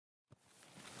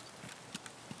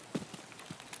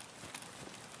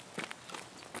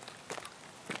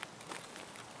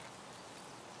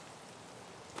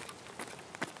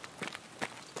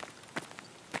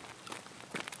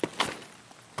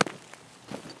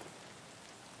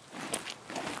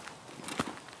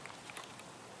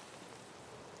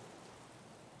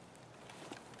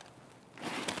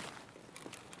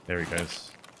There he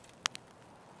goes.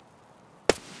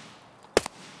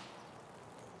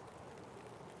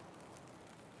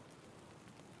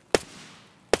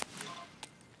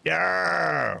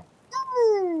 Yeah!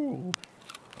 Woo!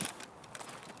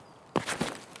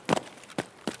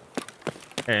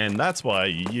 And that's why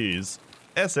you use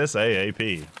SSA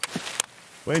AP.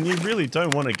 When you really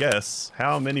don't want to guess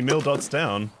how many mil dots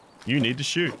down you need to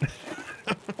shoot.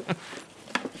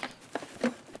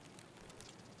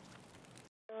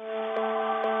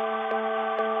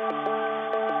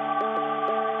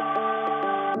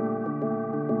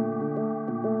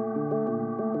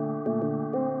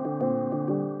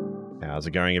 How's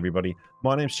it going, everybody?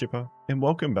 My name's Chippa, and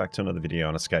welcome back to another video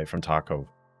on Escape from Tarkov.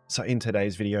 So in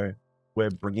today's video, we're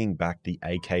bringing back the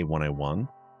AK-101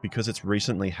 because it's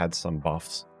recently had some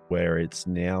buffs where it's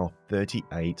now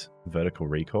 38 vertical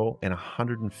recoil and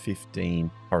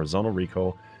 115 horizontal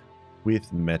recoil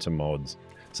with meta mods.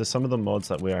 So some of the mods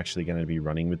that we're actually going to be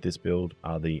running with this build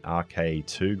are the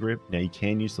RK2 grip. Now you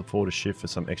can use the forward shift for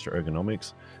some extra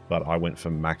ergonomics, but I went for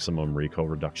maximum recoil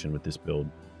reduction with this build.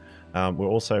 We're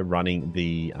also running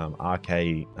the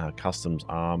RK Customs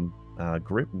Arm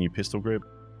grip, new pistol grip,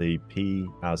 the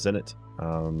Zenit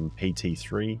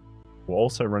PT3. We're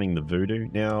also running the Voodoo.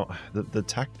 Now, the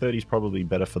TAC 30 is probably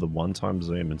better for the one-time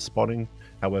zoom and spotting.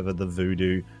 However, the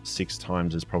Voodoo 6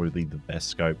 times is probably the best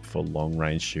scope for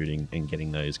long-range shooting and getting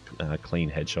those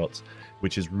clean headshots,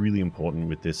 which is really important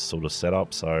with this sort of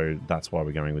setup. So that's why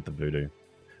we're going with the Voodoo.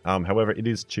 However, it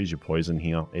is choose your poison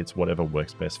here. It's whatever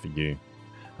works best for you.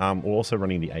 We're also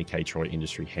running the AK Troy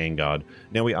Industry Handguard.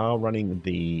 Now we are running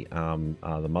the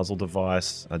muzzle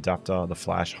device adapter, the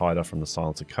flash hider from the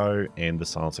Silencer Co, and the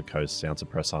Silencer Co sound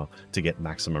suppressor to get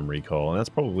maximum recoil. And that's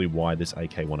probably why this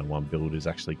AK-101 build is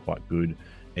actually quite good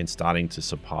and starting to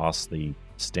surpass the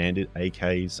standard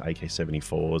AKs,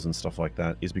 AK-74s and stuff like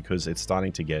that, is because it's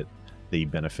starting to get the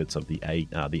benefits of the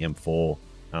M4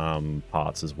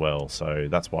 parts as well. So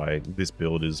that's why this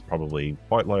build is probably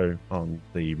quite low on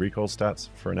the recoil stats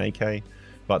for an AK,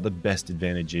 but the best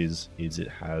advantage is it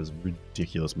has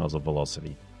ridiculous muzzle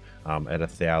velocity at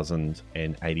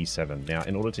 1087. Now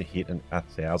in order to hit an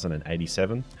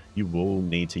 1087, you will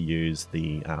need to use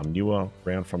the newer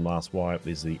round from last wipe,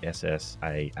 is the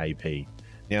SSA AP.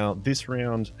 Now this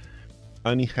round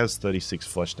only has 36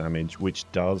 flesh damage,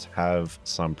 which does have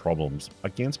some problems.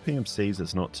 Against PMCs,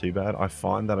 it's not too bad. I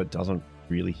find that it doesn't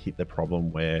really hit the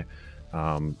problem where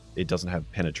it doesn't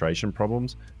have penetration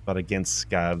problems, but against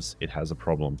scavs, it has a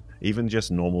problem. Even just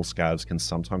normal scavs can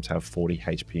sometimes have 40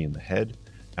 HP in the head,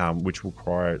 which will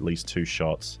require at least 2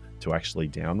 shots to actually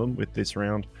down them with this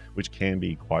round, which can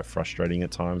be quite frustrating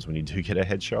at times when you do get a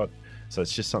headshot. So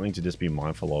it's just something to just be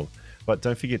mindful of. But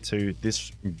don't forget too,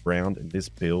 this round, this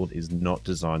build is not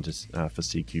designed for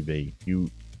CQB. You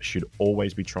should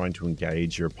always be trying to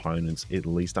engage your opponents at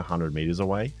least 100 meters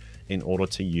away in order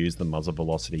to use the muzzle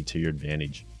velocity to your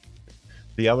advantage.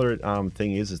 The other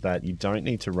thing is that you don't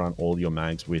need to run all your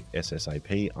mags with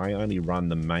SSAP. I only run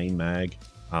the main mag,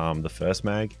 the first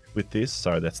mag with this,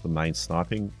 so that's the main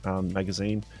sniping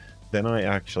magazine. Then I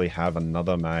actually have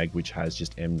another mag which has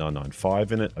just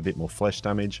M995 in it, a bit more flesh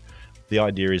damage. The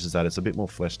idea is that it's a bit more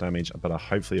flesh damage, but I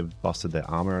hopefully have busted their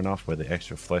armor enough where the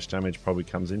extra flesh damage probably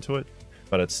comes into it.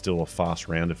 But it's still a fast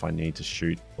round if I need to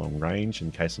shoot long range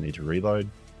in case I need to reload.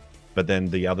 But then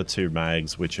the other 2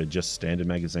 mags, which are just standard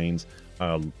magazines,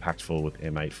 are packed full with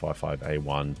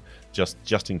M855A1,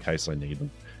 just in case I need them.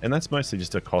 And that's mostly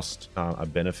just a cost, a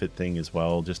benefit thing as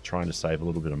well, just trying to save a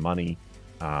little bit of money.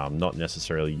 Not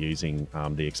necessarily using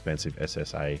the expensive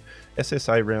SSA.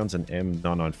 SSA rounds and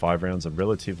M995 rounds are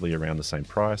relatively around the same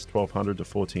price, 1200 to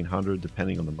 1400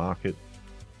 depending on the market.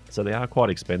 So they are quite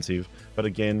expensive, but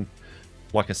again,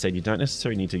 like I said, you don't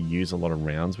necessarily need to use a lot of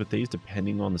rounds with these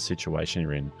depending on the situation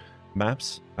you're in.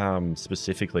 Maps,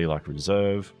 specifically like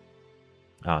Reserve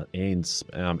and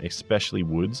especially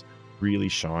Woods, really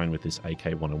shine with this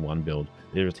AK-101 build.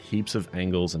 There's heaps of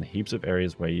angles and heaps of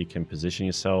areas where you can position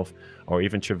yourself or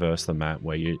even traverse the map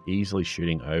where you're easily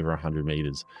shooting over 100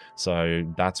 meters. So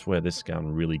that's where this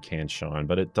gun really can shine,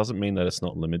 but it doesn't mean that it's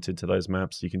not limited to those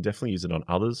maps. You can definitely use it on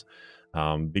others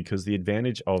because the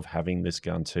advantage of having this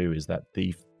gun too is that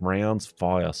the rounds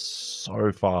fire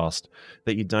so fast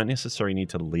that you don't necessarily need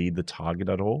to lead the target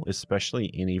at all, especially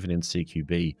even in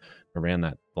CQB around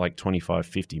that like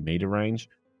 25-50 meter range.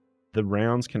 The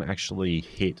rounds can actually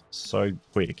hit so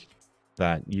quick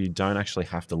that you don't actually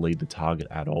have to lead the target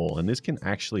at all. And this can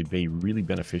actually be really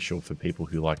beneficial for people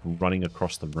who like running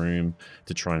across the room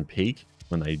to try and peek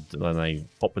when they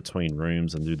hop between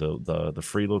rooms and do the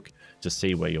free look to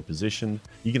see where you're positioned.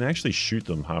 You can actually shoot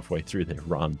them halfway through their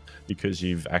run because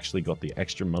you've actually got the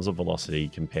extra muzzle velocity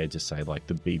compared to say like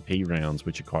the BP rounds,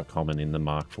 which are quite common in the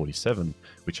Mark 47,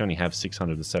 which only have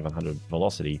 600 to 700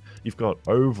 velocity. You've got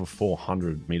over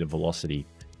 400 meter velocity,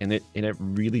 and it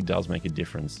really does make a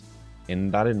difference.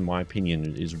 And that, in my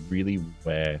opinion, is really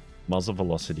where muzzle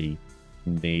velocity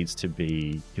needs to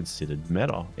be considered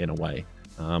meta in a way.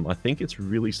 I think it's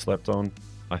really slept on.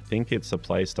 I think it's a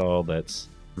playstyle that's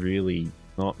really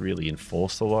not really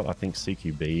enforced a lot. I think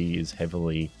CQB is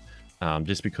heavily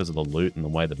just because of the loot and the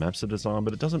way the maps are designed,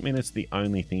 but it doesn't mean it's the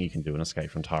only thing you can do in Escape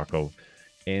from Tarkov.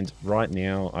 And right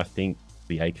now, I think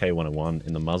the AK-101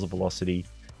 and the muzzle velocity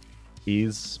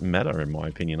is meta, in my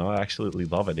opinion. I absolutely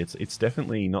love it. It's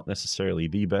definitely not necessarily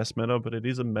the best meta, but it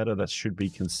is a meta that should be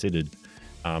considered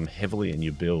heavily in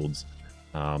your builds.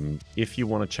 If you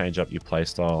want to change up your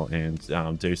playstyle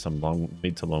and do some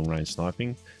mid to long range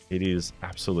sniping, it is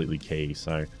absolutely key.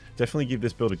 So definitely give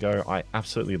this build a go. I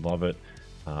absolutely love it.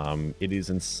 It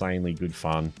is insanely good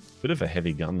fun. Bit of a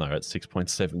heavy gun though at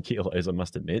 6.7 kilos, I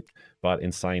must admit. But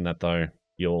in saying that though,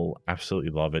 you'll absolutely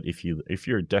love it if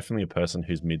you're definitely a person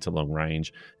who's mid to long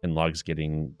range and likes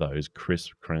getting those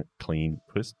crisp, clean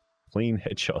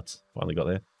headshots. Finally got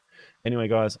there. Anyway,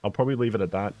 guys, I'll probably leave it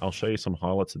at that. I'll show you some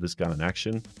highlights of this gun in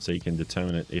action so you can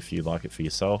determine it if you like it for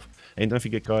yourself. And don't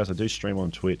forget, guys, I do stream on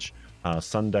Twitch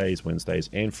Sundays, Wednesdays,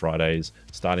 and Fridays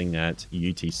starting at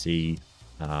UTC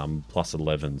plus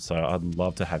 11. So I'd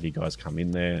love to have you guys come in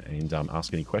there and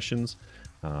ask any questions.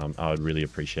 I would really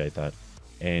appreciate that.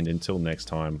 And until next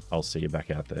time, I'll see you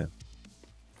back out there.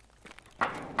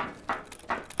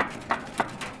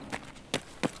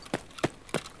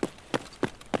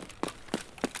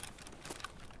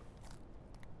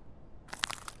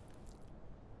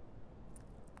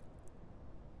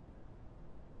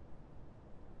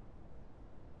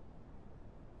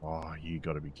 Oh, you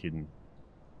gotta be kidding.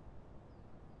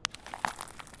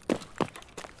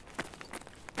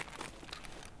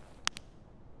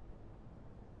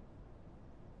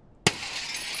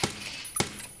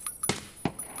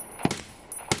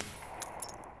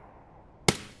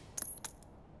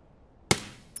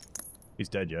 He's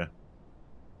dead, yeah.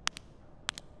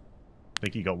 I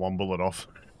think he got one bullet off.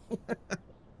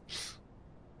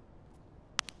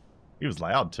 He was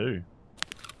loud too.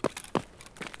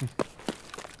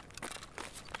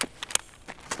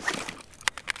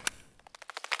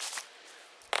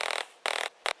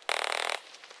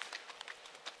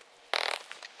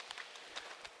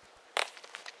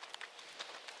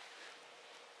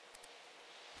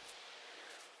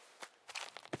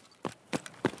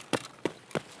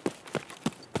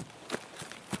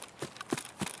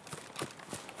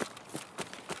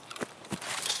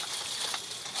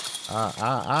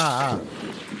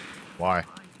 Why?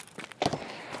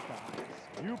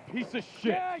 You piece of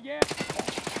shit. Yeah.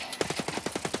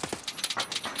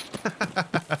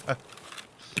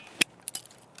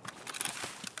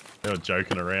 They were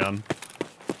joking around.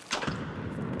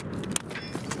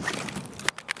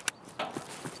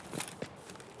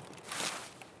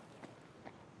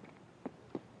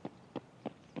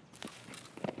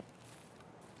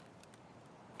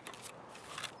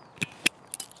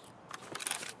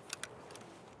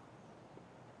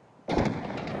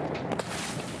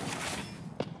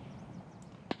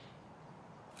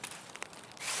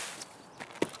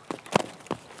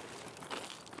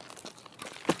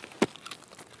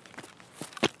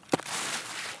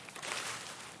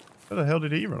 Where the hell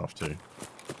did he run off to?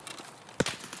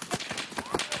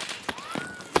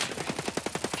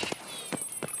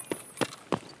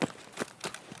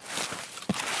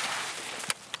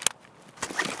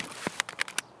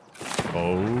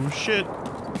 Oh shit.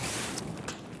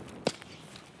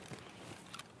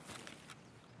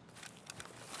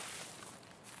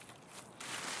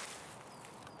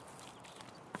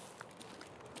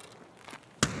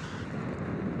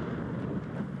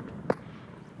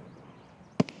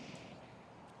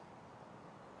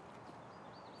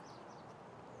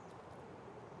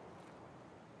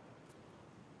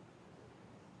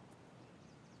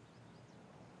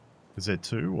 Is there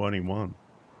two or only one?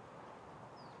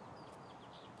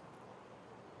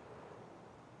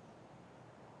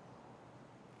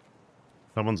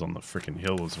 Someone's on the freaking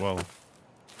hill as well.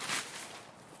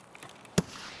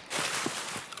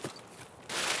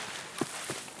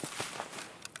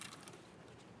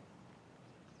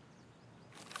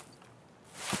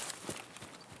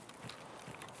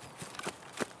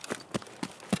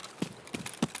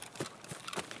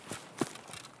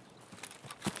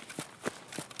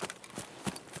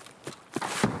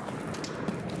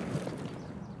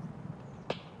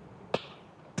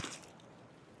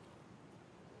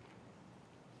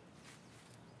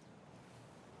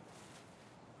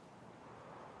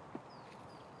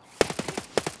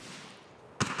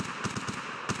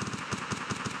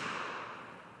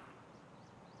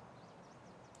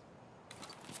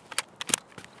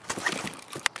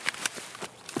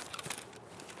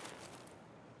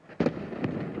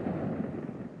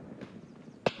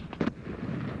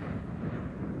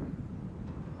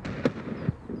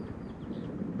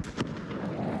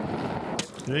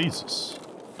 Jesus.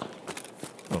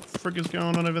 What the frick is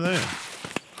going on over there?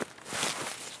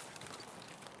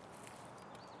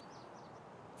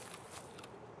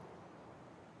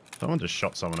 Someone just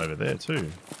shot someone over there too.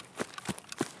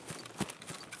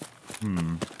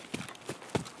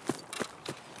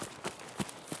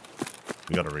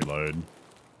 We gotta reload.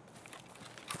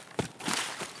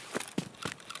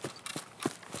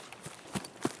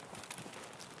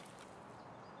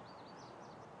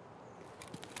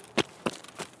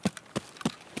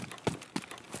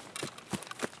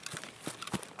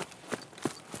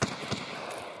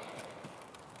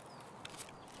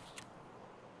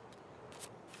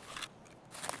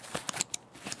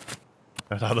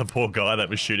 That other poor guy that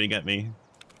was shooting at me.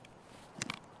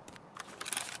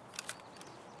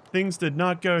 Things did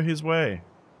not go his way.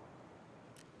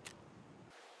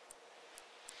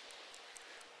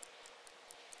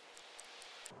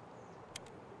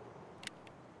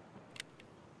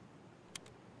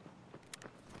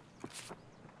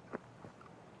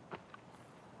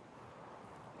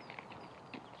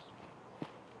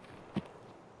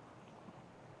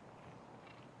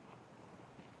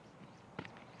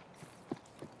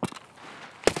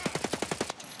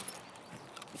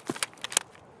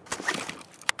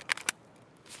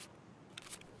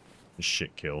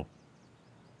 Shit kill.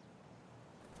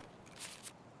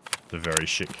 It's a very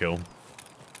shit kill.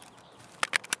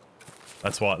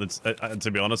 That's why,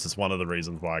 to be honest, it's one of the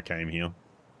reasons why I came here.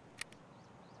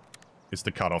 Is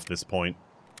to cut off this point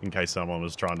in case someone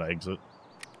was trying to exit,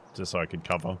 just so I could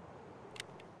cover.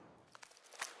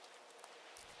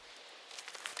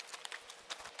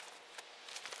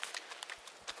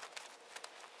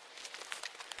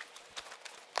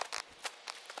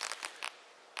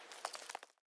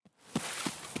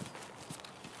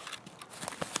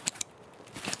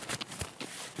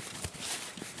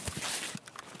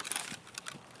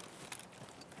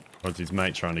 Or is his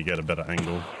mate trying to get a better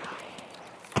angle?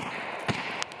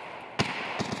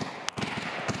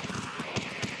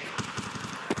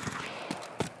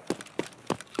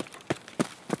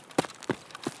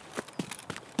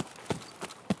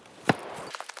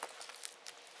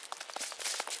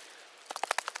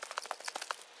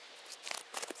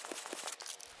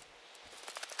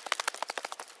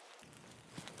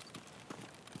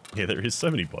 Yeah, there is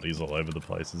so many bodies all over the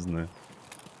place, isn't there?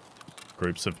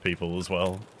 Groups of people as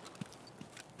well.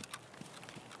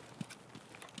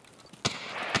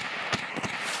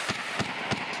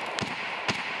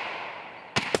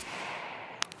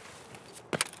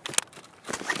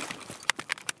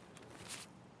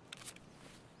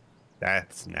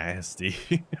 That's nasty.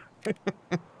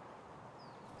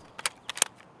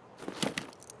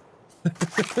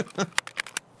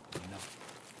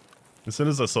 As soon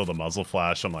as I saw the muzzle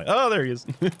flash, I'm like, oh, there he is.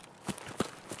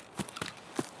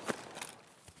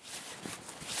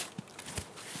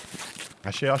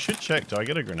 Actually, I should check. Do I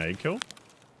get a grenade kill?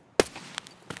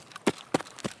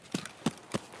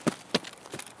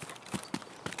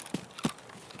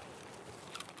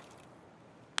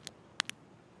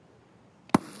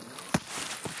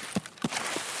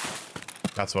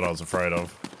 That's what I was afraid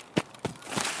of.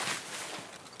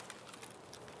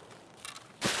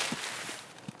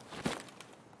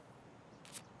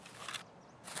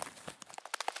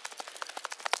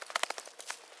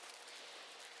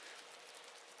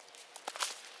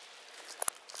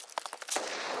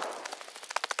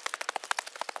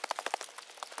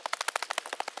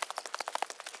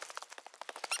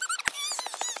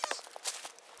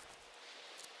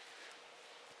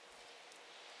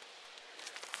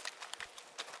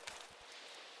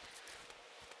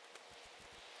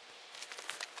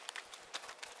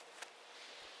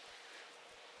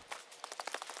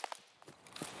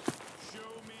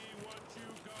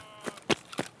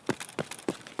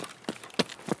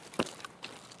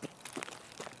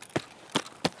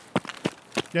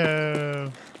 Yeah,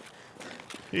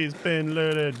 he's been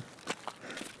looted.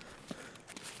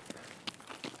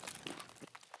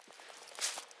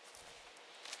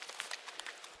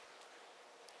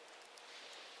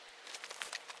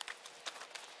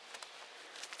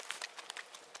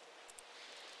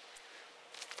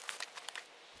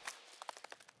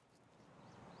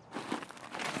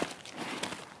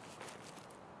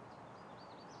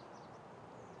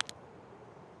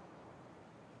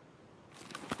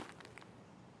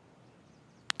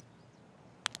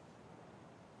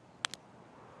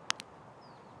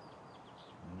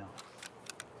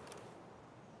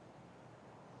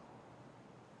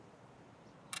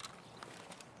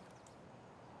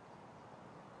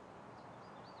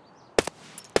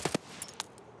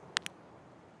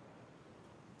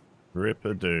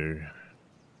 Rip-a-doo.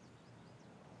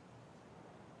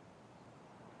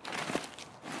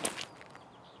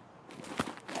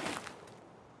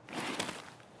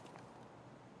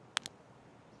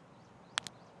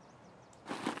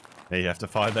 Yeah, you have to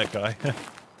find that guy.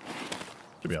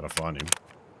 Should be able to find him.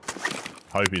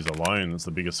 Hope he's alone, that's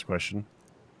the biggest question.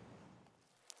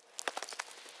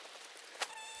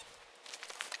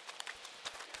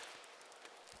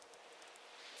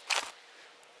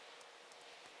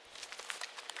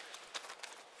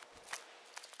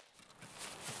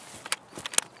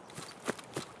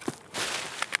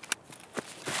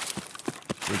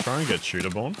 Should we try and get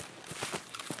Geneburn?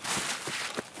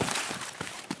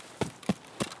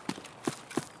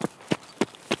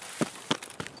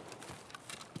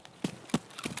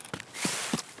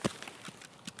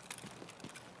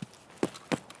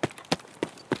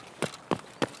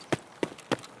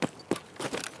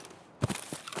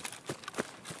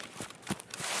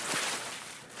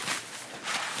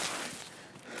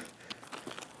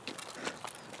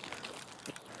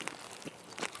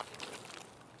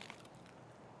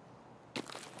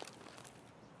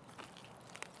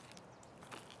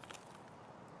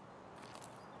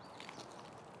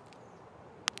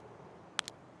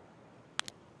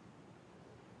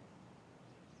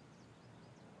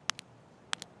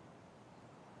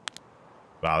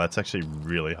 Wow, that's actually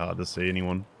really hard to see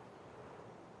anyone.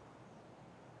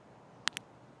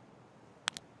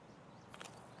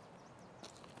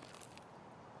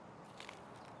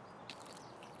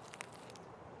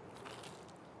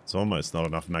 It's almost not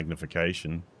enough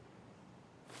magnification.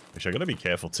 Actually, I gotta be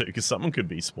careful too, because someone could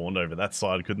be spawned over that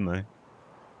side, couldn't they?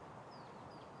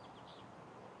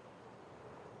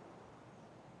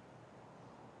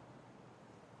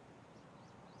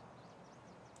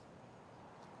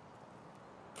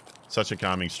 Such a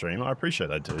calming stream. I appreciate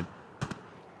that, dude.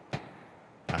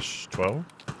 Ash 12.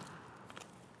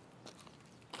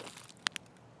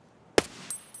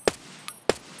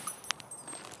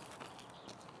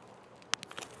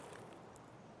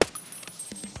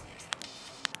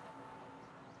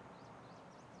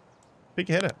 Pick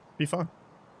your head out. Be fun.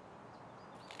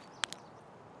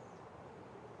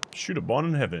 Shoot a bond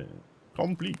in heaven.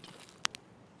 Complete.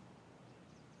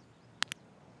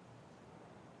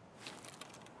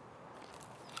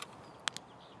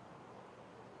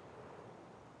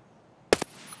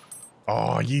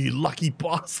 Oh, you lucky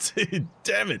bastard.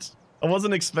 Damn it. I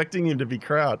wasn't expecting him to be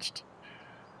crouched.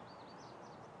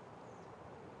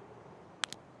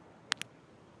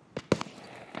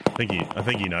 I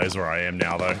think he knows where I am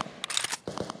now, though.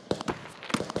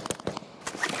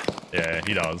 Yeah,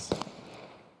 he does.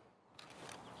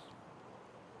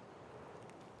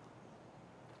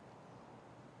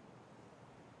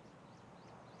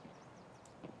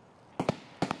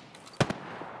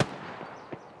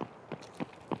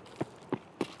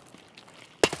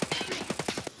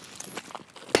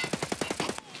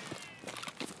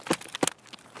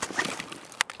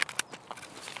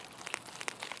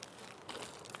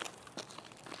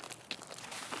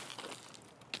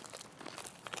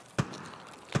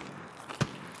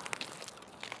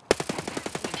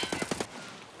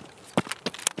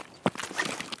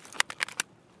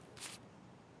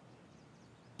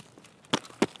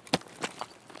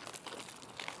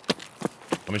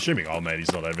 I'm assuming old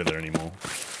matey's not over there anymore.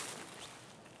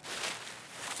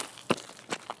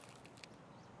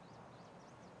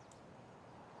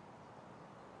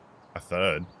 A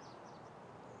third?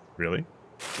 Really?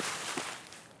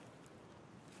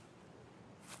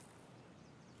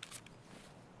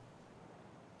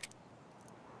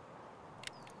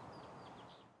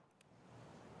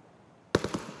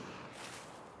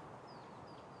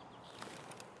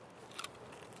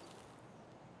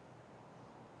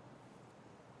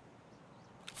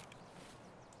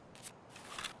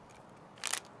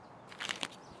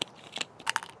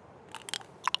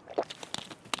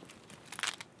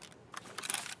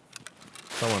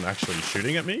 Someone actually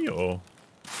shooting at me, or?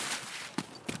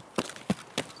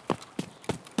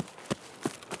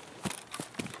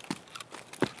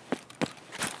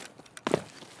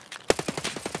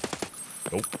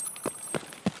 Nope.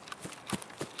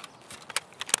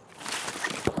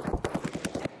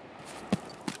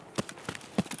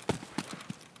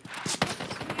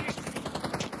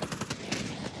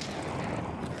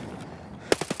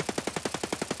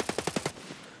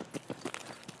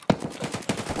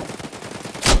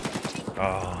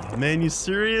 Oh, man, you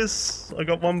serious? I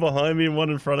got one behind me and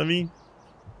one in front of me.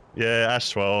 Yeah,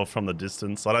 Ash 12 from the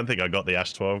distance. I don't think I got the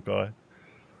Ash 12 guy.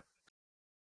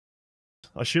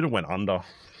 I should have went under.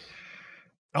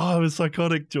 Oh, it was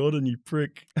psychotic, Jordan, you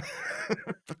prick.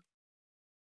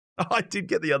 Oh, I did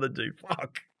get the other dude.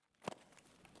 Fuck.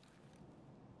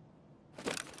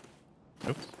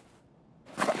 Oops.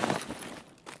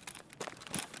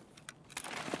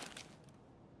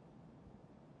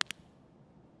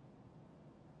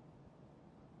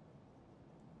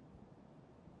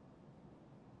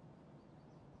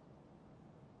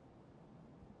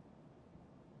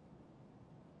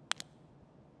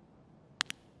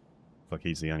 look like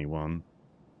he's the only one.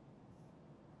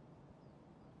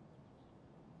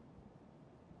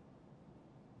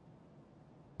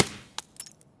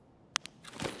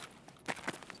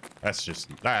 That's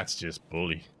just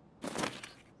bully.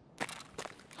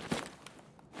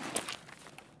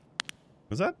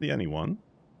 Was that the only one?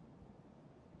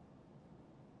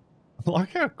 I like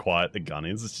how quiet the gun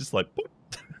is. It's just like,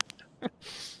 boop.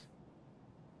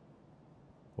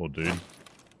 Poor dude.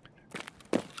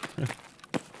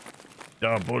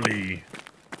 The bully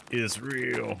is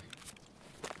real.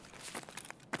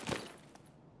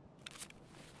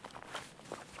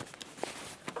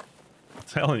 I'm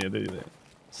telling you, dude.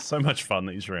 So much fun,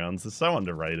 these rounds. They're so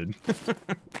underrated.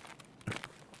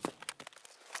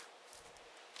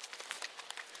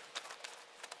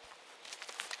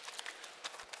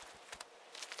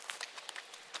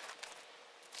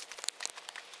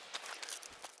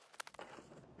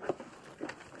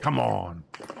 Come on.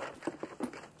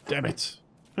 Damn it.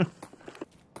 Just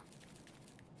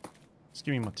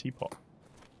give me my teapot.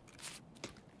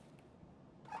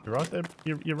 You're right there.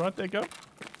 You're right there, go.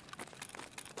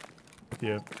 With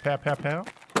your pow, pow, pow.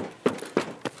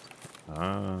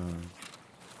 Ah.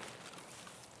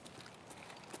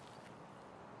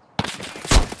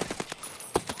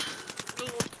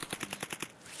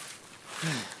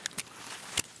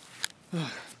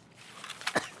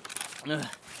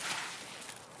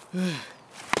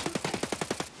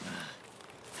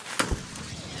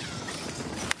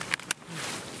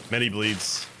 Many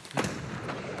bleeds.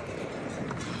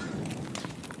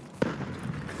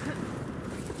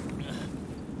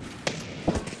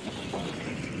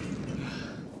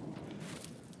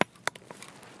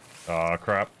 Aw,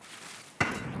 crap.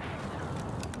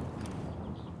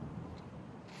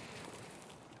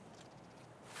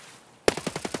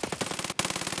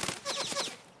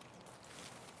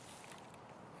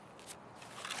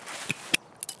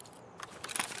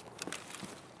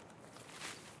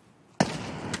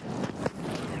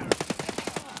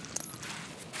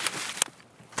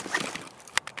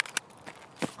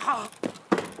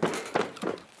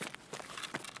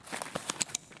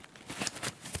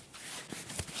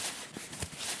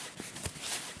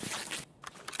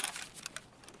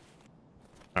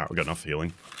 Alright, we got enough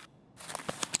healing.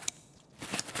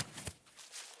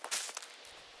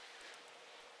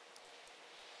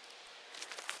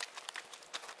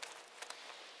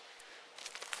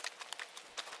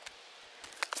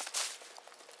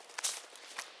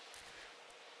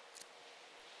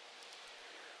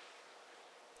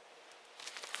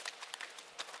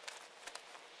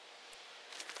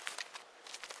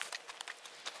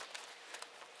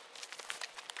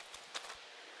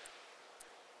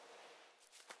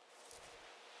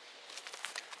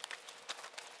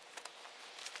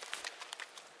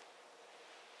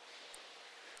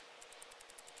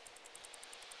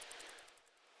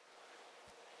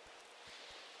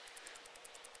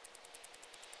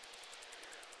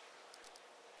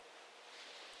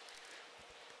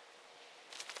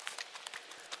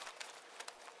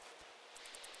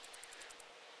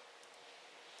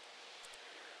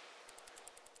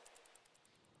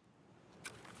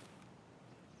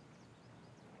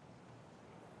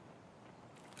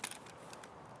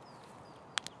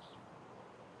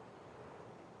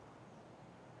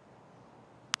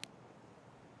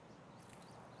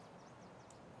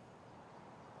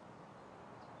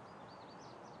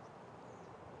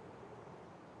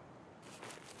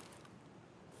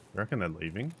 You reckon they're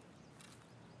leaving?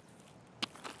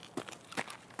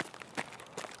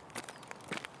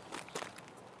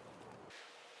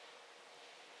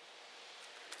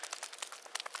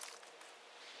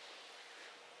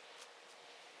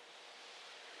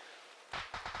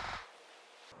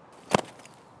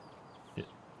 Yeah.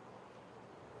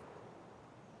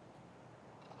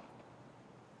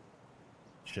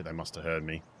 Shit, they must have heard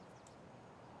me.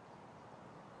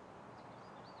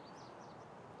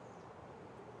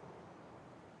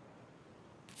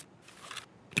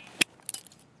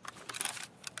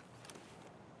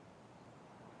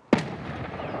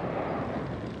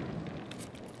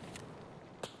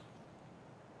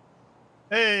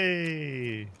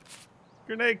 Hey!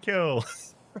 Grenade kill!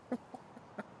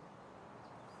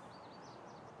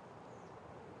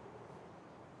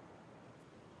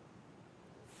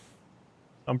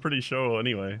 I'm pretty sure,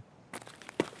 anyway.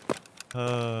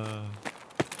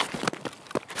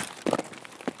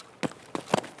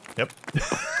 Yep.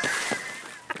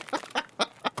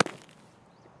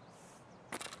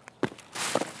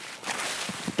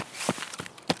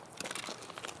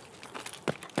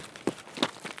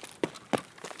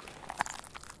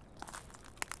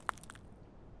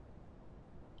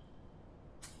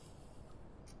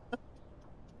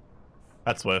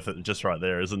 That's worth it just right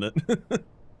there, isn't it?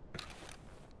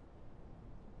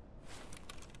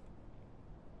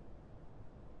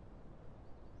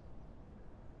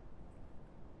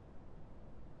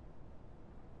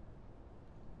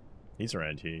 He's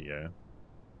around here, yeah.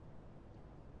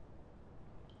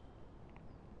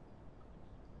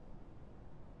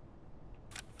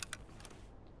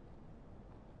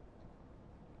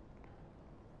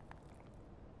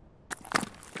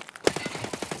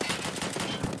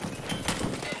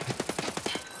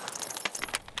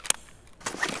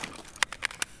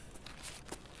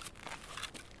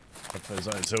 There's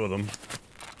only two of them.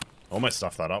 Almost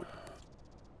stuffed that up.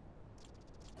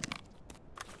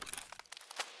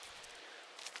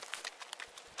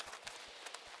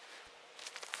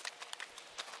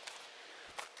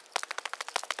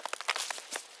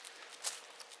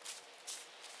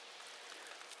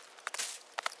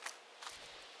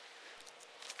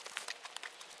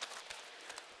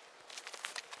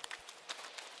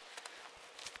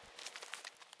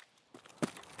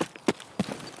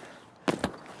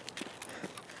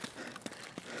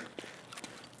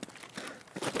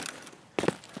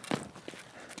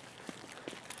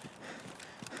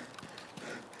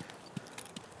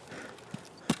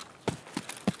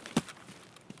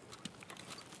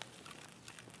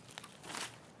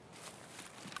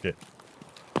 Shit.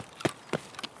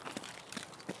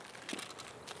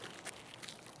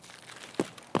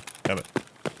 Have it.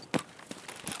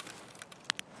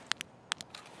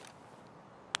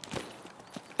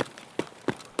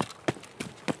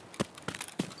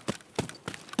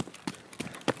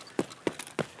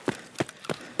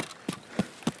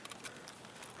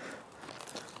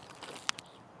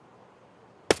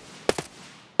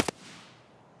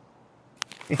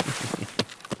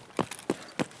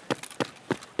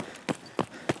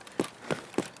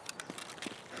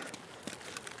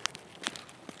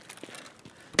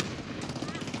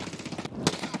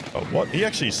 Oh, what? He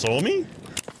actually saw me?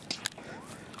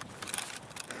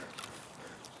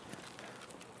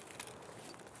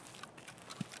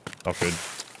 Not good.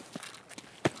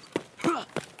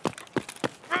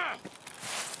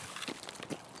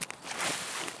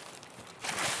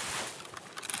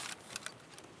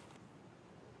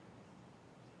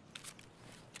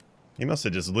 He must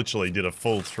have just literally did a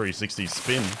full 360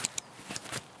 spin.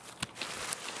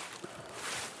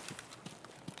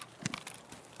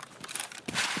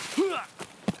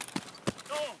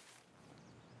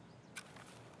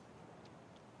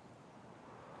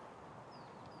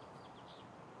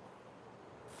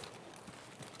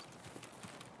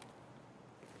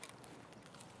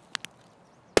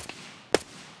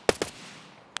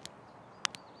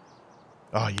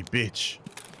 Oh, you bitch.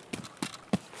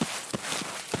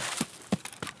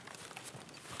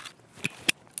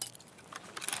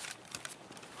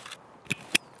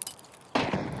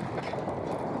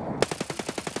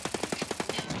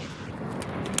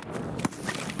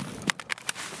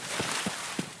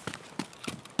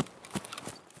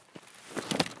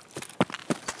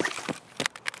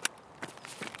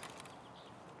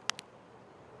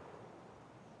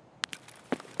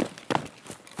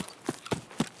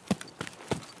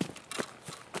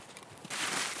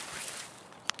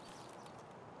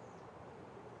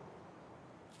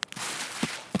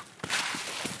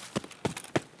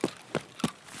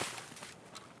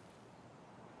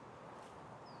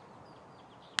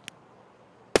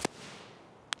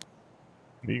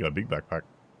 You got a big backpack.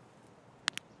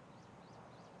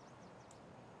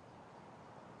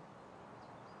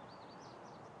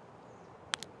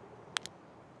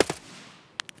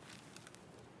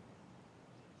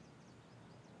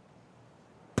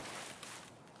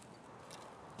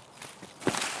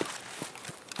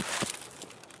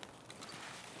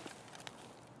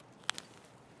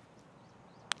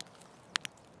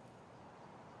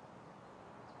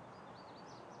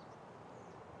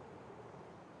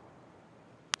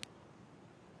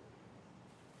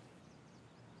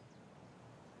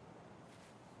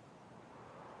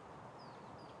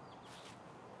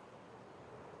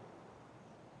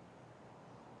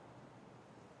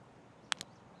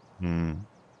 Hmm.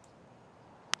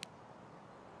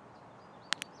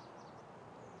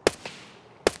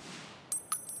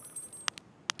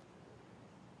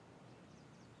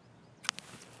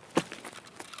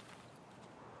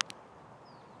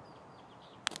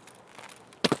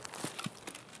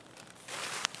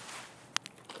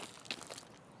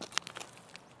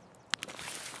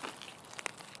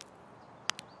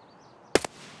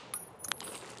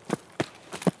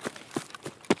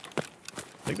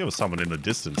 I think there was someone in the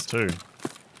distance too.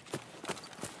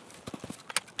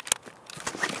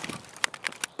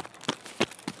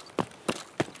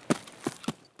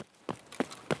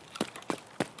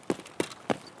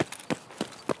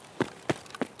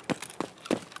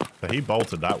 So he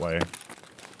bolted that way.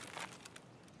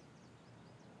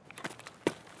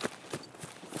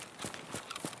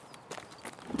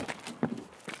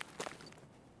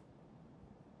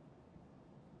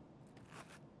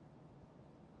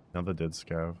 Another dead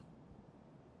scav.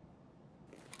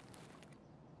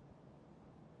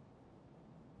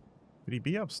 Could he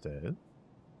be upstairs?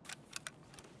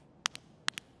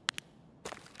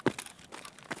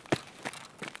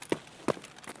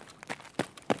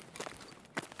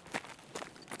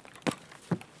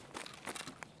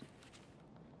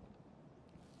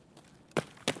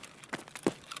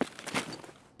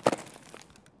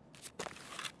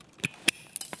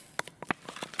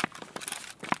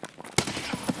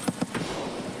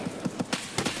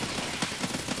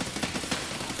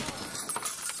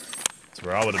 That's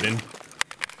where I would have been.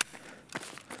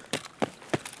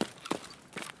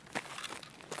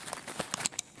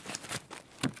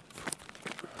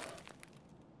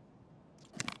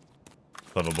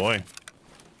 Clever boy.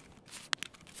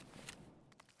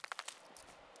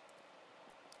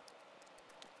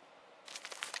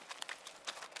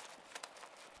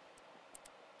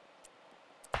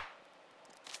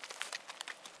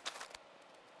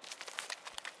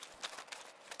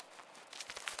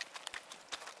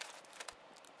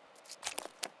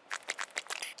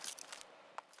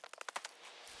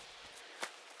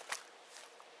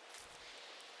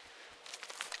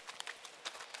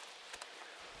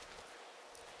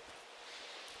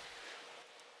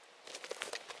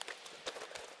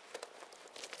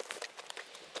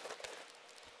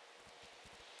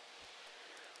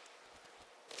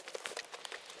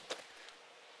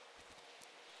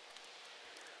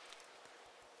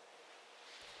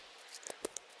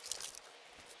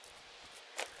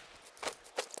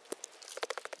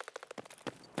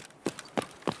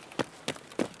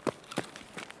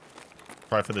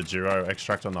 Try for the Duro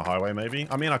extract on the highway, maybe?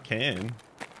 I mean, I can.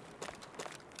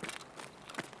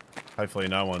 Hopefully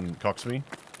no one cocks me.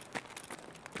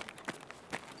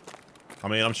 I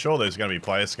mean, I'm sure there's going to be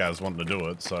player scavs wanting to do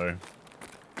it, so...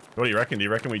 What do you reckon? Do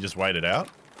you reckon we just wait it out?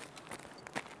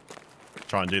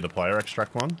 Try and do the player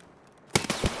extract one?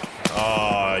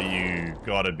 Oh, you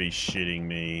gotta be shitting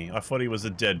me. I thought he was a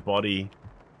dead body.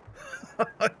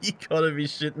 You gotta be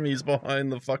shitting me, he's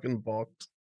behind the fucking box.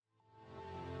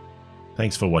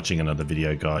 Thanks for watching another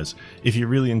video, guys. If you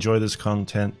really enjoy this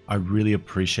content, I really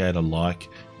appreciate a like. It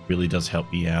really does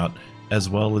help me out. As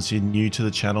well as you're new to the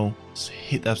channel, just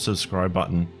hit that subscribe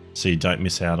button so you don't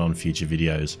miss out on future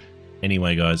videos.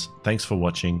 Anyway, guys, thanks for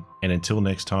watching, and until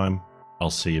next time, I'll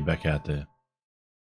see you back out there.